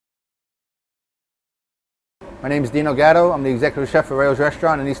My name is Dino Gatto. I'm the executive chef at Rayo's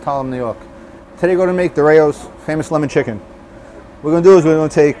Restaurant in East Harlem, New York. Today we're going to make the Rayo's famous lemon chicken. What we're going to do is we're going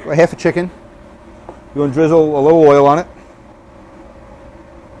to take half a chicken. We're going to drizzle a little oil on it.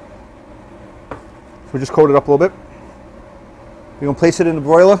 So we just coat it up a little bit. We're going to place it in the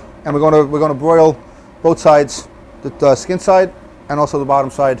broiler, and we're going to broil both sides, the skin side and also the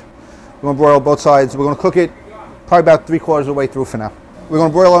bottom side. We're going to broil both sides. We're going to cook it probably about 3/4 of the way through for now. We're going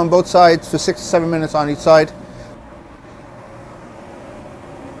to broil on both sides for 6 to 7 minutes on each side.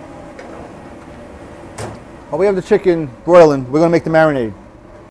 While we have the chicken broiling, we're going to make the marinade.